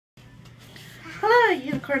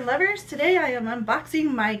unicorn lovers. Today I am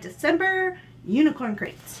unboxing my December unicorn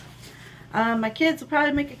crates. My kids will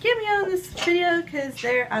probably make a cameo in this video because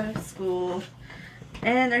they're out of school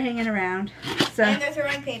and they're hanging around. And they're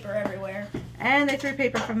throwing paper everywhere. And they threw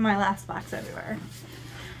paper from my last box everywhere.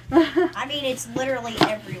 I mean, it's literally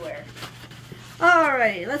everywhere.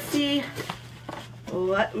 Alright, let's see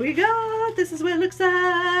what we got. This is what it looks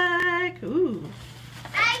like. Ooh.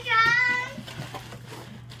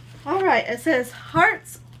 Alright, it says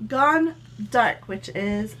Hearts Gone Dark, which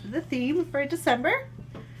is the theme for December.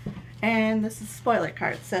 And this is spoiler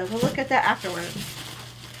card, so we'll look at that afterwards.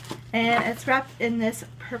 And it's wrapped in this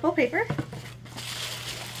purple paper.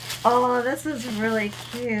 Oh, this is really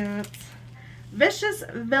cute. Vicious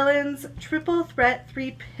Villains Triple Threat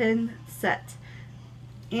 3-pin set.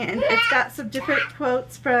 And it's got some different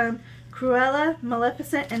quotes from Cruella,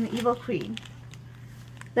 Maleficent, and the Evil Queen.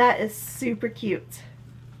 That is super cute.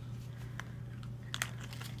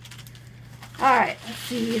 Alright, let's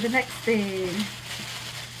see the next thing.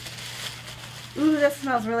 Ooh, this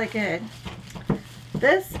smells really good.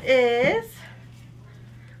 This is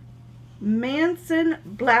Manson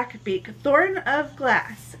Blackbeak Thorn of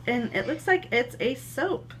Glass. And it looks like it's a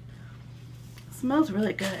soap. It smells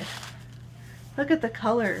really good. Look at the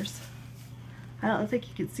colors. I don't think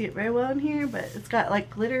you can see it very well in here, but it's got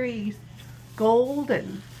like glittery gold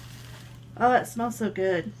and oh, it smells so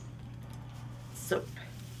good. Soap.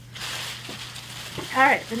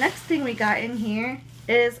 Alright, the next thing we got in here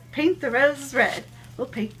is Paint the Roses Red. We'll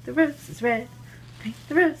paint the roses red. Paint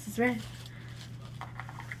the roses red.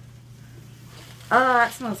 Oh,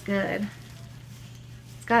 that smells good.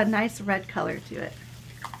 It's got a nice red color to it.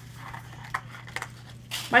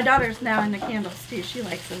 My daughter's now into candles too. She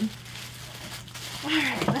likes them.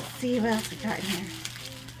 Alright, let's see what else we got in here.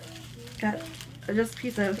 Got just a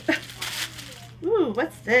piece of... Ooh,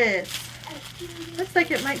 what's this? Looks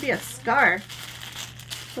like it might be a scarf.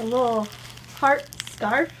 It's a little heart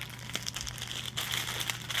scarf.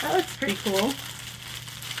 That looks pretty cool.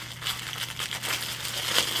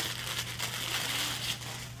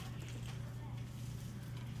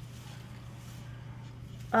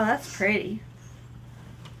 Oh, that's pretty.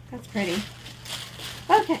 That's pretty.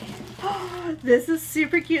 Okay. Oh, this is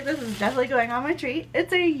super cute. This is definitely going on my tree.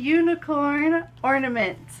 It's a unicorn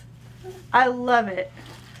ornament. I love it.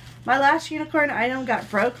 My last unicorn item got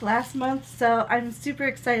broke last month, so I'm super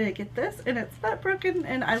excited to get this, and it's not broken,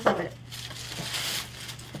 and I love it.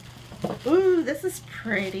 Ooh, this is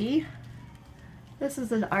pretty. This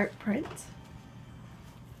is an art print.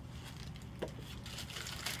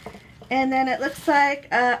 And then it looks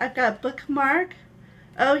like I've got a bookmark.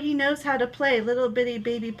 Oh, he knows how to play, little bitty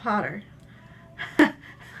baby Potter.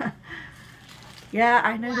 Yeah,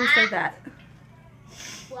 I know who said that.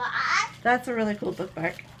 What? That's a really cool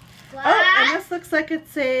bookmark. What? Oh, and this looks like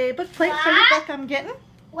it's a book plate for the book I'm getting.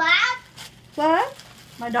 What? What?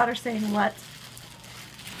 My daughter's saying what?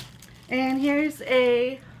 And here's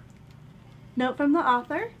a note from the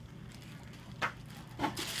author.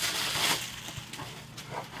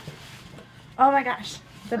 Oh my gosh,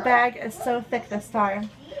 the bag is so thick this time.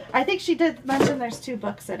 I think she did mention there's 2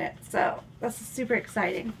 books in it, so this is super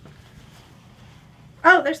exciting.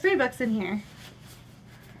 Oh, there's 3 books in here.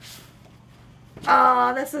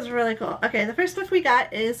 Oh, this is really cool. Okay, the first book we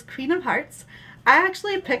got is Queen of Hearts. I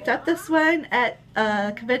actually picked up this one at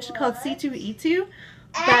a convention called C2E2,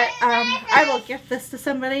 but I will gift this to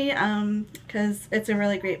somebody because it's a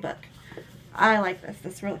really great book. I like this.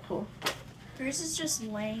 This is really cool. Yours is just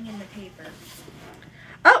laying in the paper.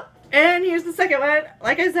 Oh, and here's the second one.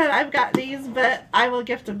 Like I said, I've got these, but I will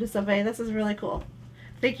gift them to somebody. This is really cool.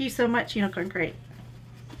 Thank you so much, Unicorn Crate.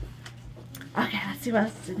 Okay, let's see what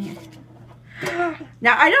else is in here.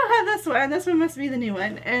 Now, I don't have this one. This one must be the new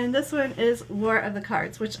one. And this one is War of the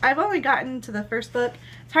Cards, which I've only gotten to the first book.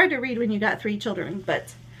 It's hard to read when you got 3 children,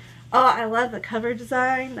 but oh, I love the cover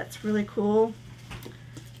design. That's really cool.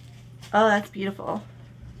 Oh, that's beautiful.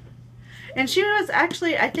 And she was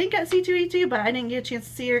actually, I think, at C2E2, but I didn't get a chance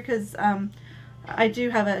to see her because I do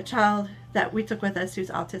have a child that we took with us who's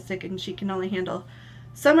autistic, and she can only handle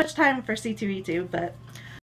so much time for C2E2, but